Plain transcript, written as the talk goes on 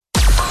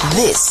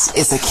This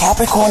is the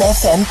Capricorn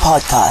FM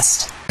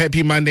podcast.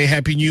 Happy Monday,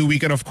 happy new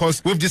week. And of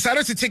course, we've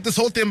decided to take this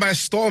whole thing by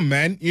storm,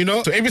 man. You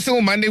know, so every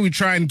single Monday we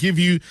try and give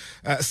you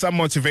some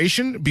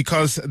motivation,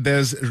 because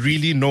there's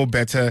really no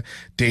better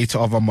day to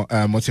offer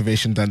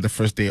motivation than the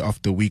first day of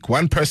the week.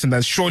 One person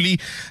that's surely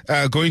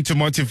going to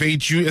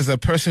motivate you is a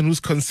person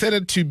who's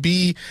considered to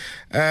be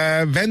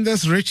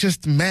Venda's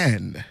richest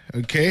man.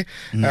 Okay,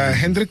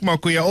 Hendrick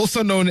Makuya,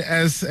 also known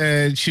as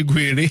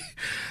Tshigwili,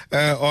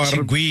 or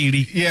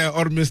Tshigwili. Yeah,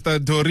 or Mr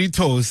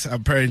Doritos,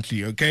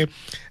 apparently. Okay,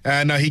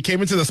 now he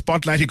came into the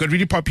spotlight. He got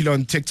really popular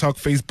on TikTok,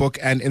 Facebook,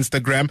 and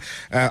Instagram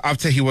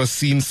after he was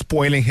seen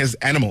spoiling his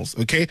animals.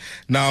 Okay,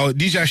 now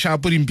Dija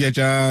Shapurim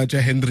Biaja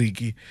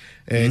Hendrick.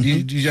 I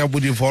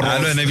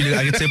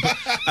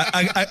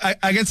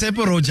get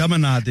separate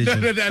Jamanate.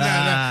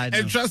 No.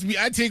 And trust me,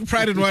 I take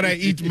pride in what I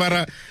eat,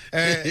 Mara.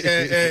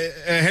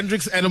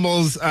 Hendrick's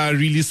animals are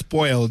really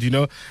spoiled, you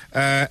know.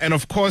 And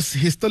of course,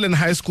 he's still in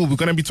high school. We're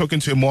going to be talking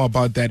to him more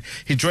about that.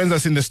 He joins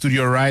us in the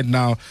studio right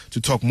now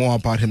to talk more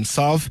about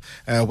himself,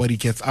 what he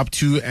gets up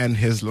to, and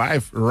his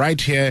life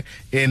right here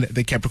in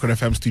the Capricorn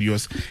FM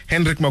studios.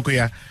 Hendrick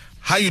Makuya,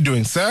 how you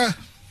doing, sir?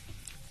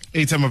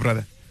 Hey, tell my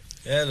brother.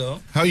 Hello.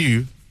 How are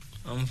you?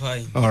 I'm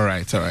fine. All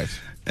right.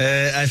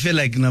 I feel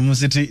like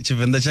namusiti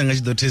Venda changa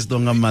chido test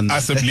donga man.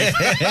 Possibly.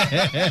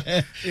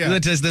 The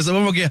test this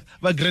Ha-Makuya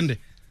ba grande.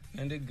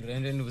 And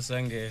grande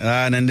nusange.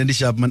 Nande ndi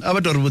sharp man.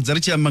 Abatori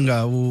budzarichi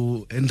amanga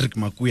u Hendrick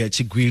Makuya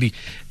Tshigwili.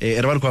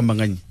 Eri kwamba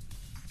ngani.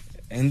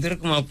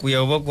 Hendrick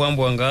Makuya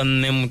obakwambwa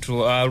ngane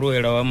mtu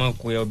alwera wa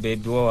Makuya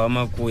baby wa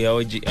Makuya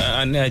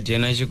ane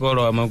ajena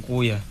chikolo wa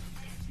Makuya.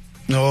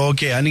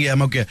 Okay, anike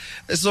Ha-Makuya.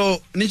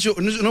 So nicho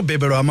no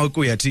bebero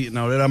Ha-Makuya ti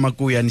na olera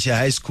Ha-Makuya ni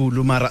high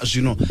school mara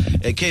zvino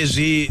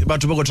kezvi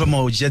bathu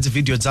bakotoma uchiya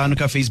video dzanu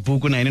ka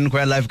Facebook na inini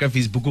kwa live ka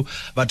Facebook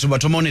bathu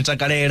batoma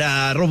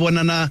unetakalera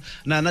robona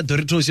na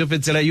Doritos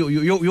yopedzera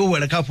yo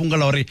wela ka funga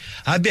lori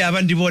habe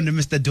ava ndivone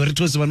Mr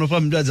Doritos vanofa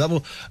mndu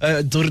dzavo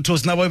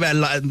Doritos navo ba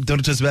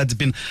Doritos ba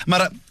dzipin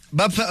mara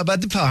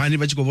bapha hani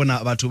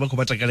vachikobona bathu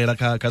bakobatakalera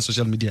ka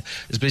social media,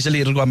 especially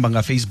iri kwamba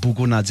nga Facebook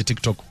na dzi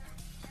TikTok.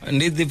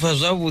 Ndidipfa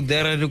zvavhuḓi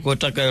arali khou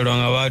takalelwa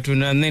nga vhathu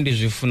na nṋe ndi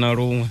zwifuna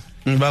luṅwe.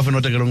 Vafuna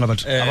u takalelwa nga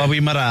vhathu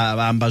avavhi mara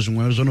vha amba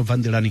zwiṅwe zwo no bva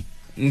nḓilani.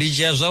 Ndi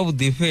dzhia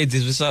zwavhuḓi fhedzi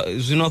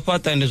zwino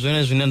fhaṱa ndi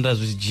zwone zwine nda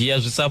zwi dzhia,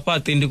 zwi sa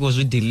fhaṱi ndi khou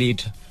zwi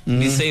delete.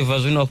 Ndi save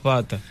zwino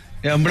fhaṱa.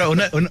 Ya mbura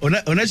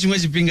una chimwe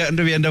chipinga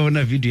ndo vhuya nda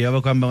vhona video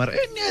yavha kwamba mara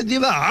ni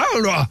ḓivha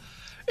halwa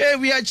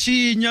vhuya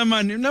chinya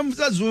mani na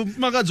musadzi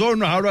makadzi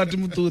ono halwa ati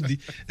muṱoḓi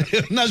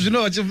na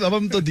zwino vha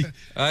muṱoḓi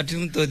ati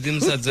muṱoḓi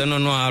musadzi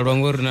ono halwa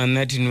ngori na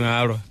nṋe athi ni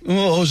halwa.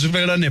 Zwi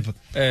bvelela nepa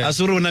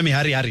asi uri una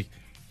mihari hai.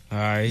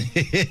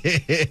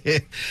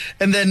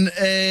 And then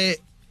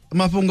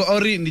mafhungo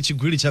ori ndi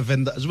Tshigwili tsha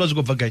Venda zwi vha zwi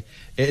khou bva gai?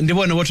 Ndi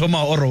vhone vho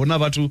thoma oro huna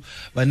vhathu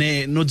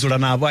vhane no dzula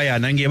navho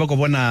hayani hangei vha khou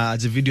vhona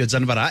dzi video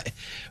dzanu vha ra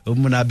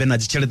muna be na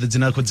dzi tshelede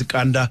dzine a khou dzi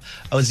kanda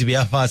a dzi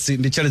vhea fhasi,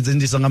 ndi tshelede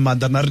ndisa nga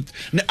maanḓa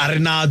na ari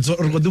nadzo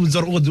ri khou ḓi vhudza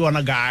uri u khou dzi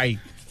wana gai?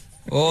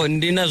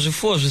 Ndi na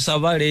zwifuwo zwi sa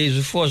vhalei,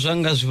 zwifuwo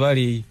zwanga zwi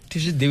vhalei, thi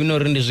zwi ḓivhi na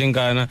uri ndi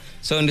zwingana,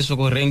 so ndi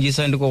sokou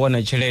rengisa ndi khou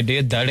wana tshelede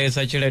yo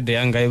ḓalesa, tshelede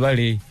yanga i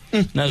vhalei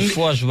na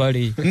zwifuwo zwi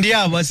vhalei. Ndi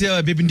yavho asi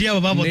ya baby, ndi yavho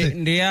vha vhoṱhe?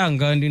 Ndi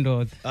yanga ndi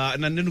ndoṱhe.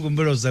 Na nṋe ndi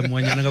kumbela u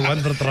zamuwanyana nga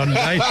 100 rand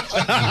hai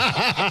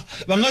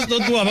vha nga si ḓo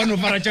ṱuwa vha no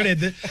fara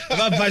tshelede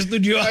vha bva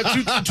studio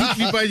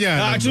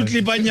two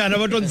clipa nyana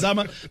vha tou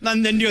ndzama na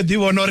nṋe ndi yo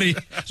ḓivhona uri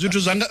zwithu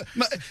zwanga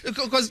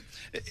because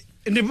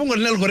ndi fhungo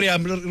ḽine ḽi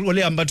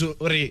khou amba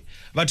uri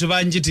vhathu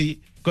vanzhi ti,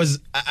 because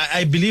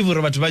I believe uri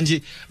vhathu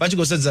vanzhi vha tshi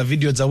khou sedza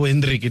video dzavho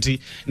Hendrick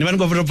ti ni vha ni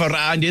khou vhona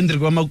pfa ndi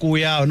Hendrick wa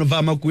Makuya no bva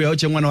Ha-Makuya o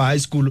tshe ṅwana wa high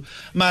school,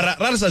 mara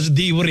ra ri sa zwi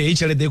ḓivhi uri hei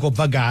tshelede i khou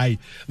bva gai,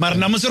 mara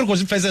na musi ri khou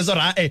zwi pfesesa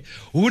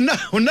uri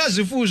huna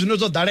zwifuwo zwine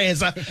zwo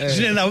ḓalesa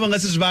zwine navho vha nga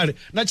si zwi vhale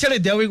na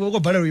tshelede yawe i khou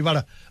balelwa u i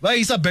vhala, vha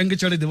isa bank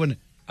tshelede vhone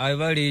a i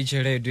vhalei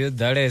tshelede yo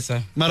ḓalesa,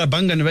 mara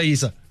bangani vha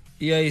isa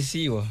iya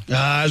isiwa.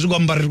 Zwi khou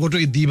amba ri khou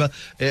tou i ḓivha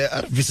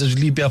a ri bvise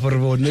zwiḽipi afho ri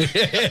vhone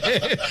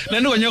na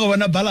ndi khou nyaga u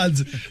vhona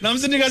balance na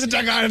musi ndi nga si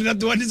takale nda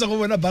ḓiwa ndi sa khou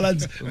vhona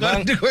balance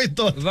ngauri ndi khou i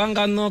ṱoḓa. Vha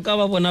nga noka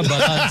vha vhona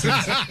balance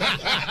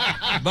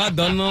vha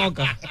ḓo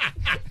noka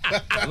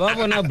vha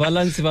vhona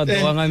balance vha ḓo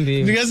wa nga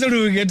mbili. Ndi nga si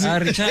luge ti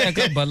ri tshaya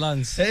ka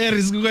balance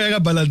ri si khou ya ka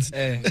balance.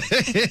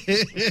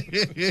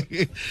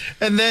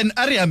 And then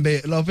ari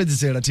ambe la u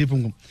fhedzisela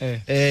Tipungu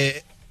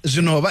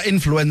zwino vha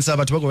influencer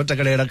vhathu vha khou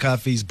takalela kha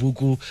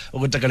Facebook, vha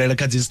khou takalela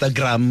kha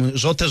Instagram,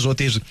 zwoṱhe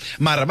izwi,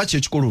 mara vha tshe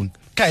tshikoloni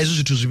kha hezwi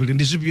zwithu zwivhili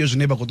ndi zwifhio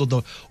zwine vha khou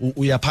ṱoḓa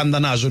u ya phanḓa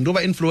nazwo? Ndi u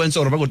vha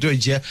influencer uri vha khou tea u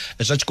dzhia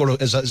zwa tshikolo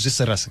zwi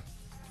serious?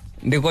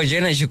 Ndi khou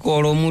dzhena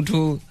tshikolo,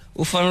 muthu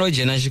u fanela u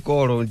dzhena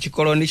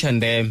tshikolo ndi tsha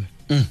ndeme.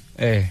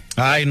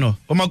 Hai no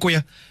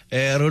Ha-Makuya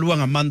roliwa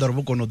nga maanḓa uri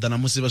vho kona u ḓa na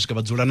musi vha swika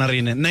vha dzula na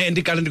riṋe. Nṋe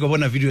ndi kale ndi khou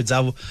vhona video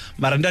dzavho,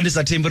 mara ndi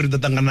sa thembi ri ḓo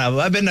ṱangana navho.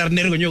 Habe na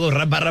riṋe ri khou nyaga u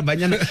rabaraba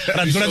nyana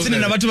ra dzula tsini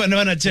na vhathu vhane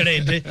vha na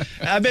tshelede.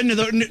 Habe ndi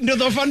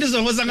ḓo fa ndi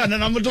songo sangana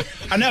na muthu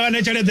ane a vha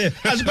na tshelede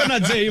a zwi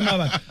konadzei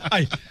mara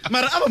ai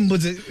mara a vha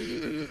mbudze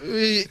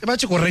vha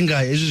tshi khou renga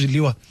hezwi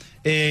zwiḽiwa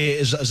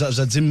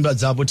zwa dzimba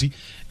dzavho ti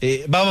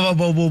vha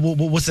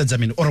vho sedza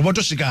mini or vho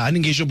to swika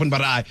haningei shoponi vha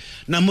ri hai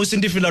namusi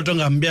ndi fila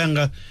tonga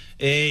mbyanga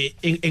i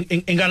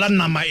nga ḽa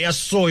ṋama ya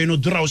so ino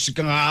ḓura u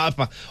swika nga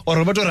hafha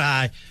or vha to ri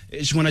hai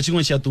tshiṅwe na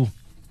tshiṅwe tshi a ṱuwa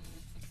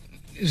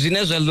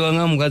zwine zwa ḽiwa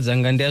nga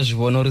mungadzanga ndi a zwi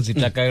vhona uri dzi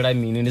takalela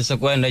mini ndi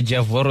sokou ya nda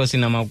dzhia vorosi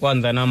na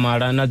makwanḓa na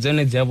mala na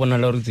dzone dzi a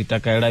vhonala uri dzi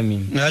takalela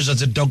mini zwa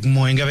dzi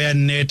dogmo i nga vha ya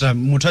neta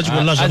muthu a tshi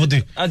khou ḽa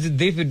zwavhuḓi a dzi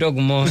ḓifhi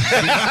dogmo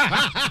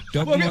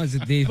dogmo dzi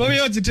ḓifhi vha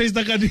vhuya dzi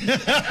taste kani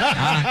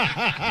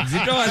dzi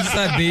to vha dzi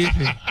sa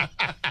ḓifhi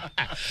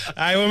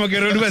ai wa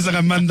makero ndi vhesa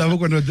nga maanḓa vho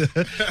kono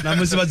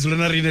namusi vha dzula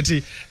na riṋe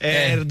ti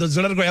ri ḓo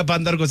dzula ri khou ya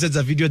phanḓa ri khou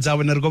sedza video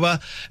dzavho na ri khou vha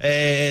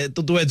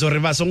ṱuṱuwedza uri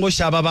vha songo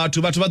shavha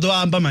vhathu vha ḓo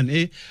amba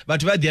mani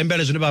vhathu vha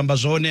ḓiambela zwine vha amba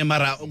zwone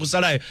mara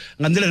kusalayo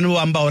nga nḓila ine vho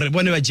amba uri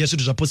vhone vha dzhia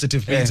zwithu zwa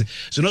positive fhedzi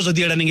zwino zwo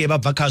ḓiyela ninge vha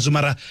bva khazwo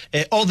mara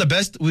all the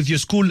best with your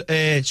school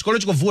tshikolo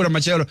tshi khou vula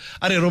matshelo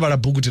arali ro vhala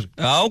bugu tiri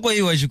u khou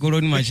iwa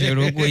tshikoloni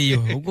matshelo u khou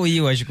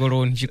iwa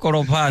tshikoloni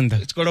tshikolo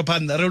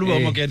phanḓa ri luvha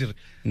makea tiri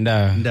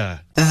nda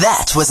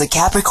That was a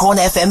Capricorn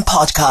FM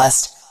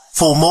podcast.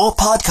 For more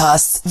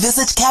podcasts,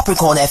 visit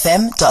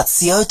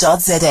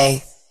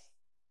capricornfm.co.za.